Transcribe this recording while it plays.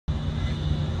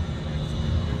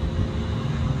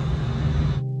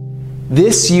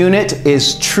This unit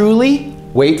is truly,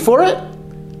 wait for it,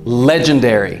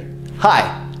 legendary.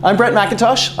 Hi, I'm Brent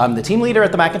McIntosh. I'm the team leader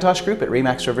at the McIntosh Group at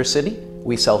Remax River City.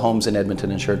 We sell homes in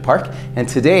Edmonton and Sherwood Park. And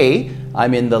today,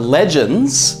 I'm in the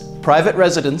Legends private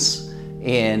residence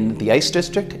in the Ice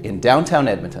District in downtown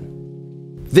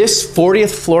Edmonton. This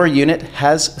 40th floor unit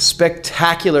has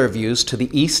spectacular views to the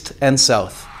east and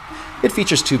south. It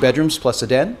features 2 bedrooms plus a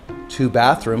den, 2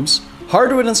 bathrooms,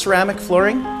 hardwood and ceramic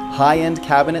flooring, high-end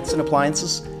cabinets and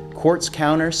appliances, quartz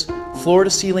counters,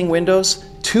 floor-to-ceiling windows,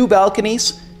 2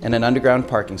 balconies, and an underground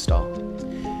parking stall.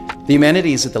 The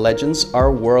amenities at the Legends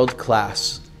are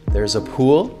world-class. There's a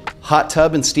pool, hot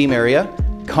tub and steam area,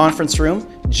 conference room,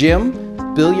 gym,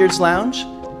 billiards lounge,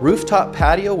 rooftop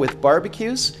patio with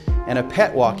barbecues, and a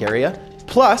pet walk area,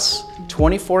 plus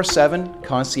 24/7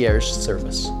 concierge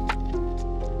service.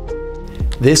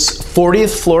 This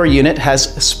 40th floor unit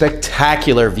has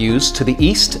spectacular views to the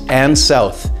east and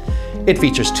south. It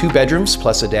features 2 bedrooms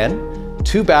plus a den,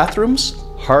 2 bathrooms,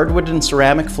 hardwood and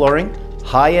ceramic flooring,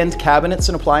 high-end cabinets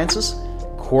and appliances,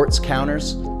 quartz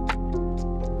counters.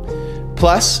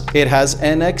 Plus, it has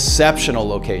an exceptional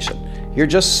location. You're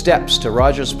just steps to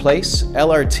Rogers Place,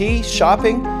 LRT,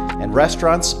 shopping, and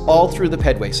restaurants all through the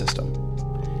pedway system.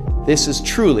 This is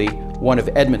truly one of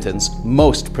Edmonton's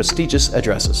most prestigious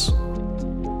addresses.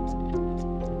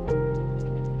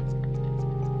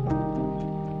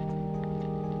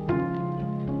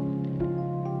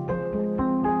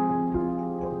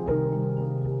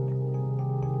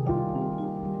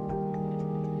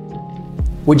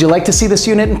 Would you like to see this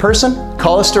unit in person?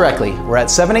 Call us directly. We're at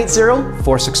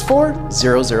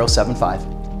 780-464-0075.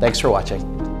 Thanks for watching.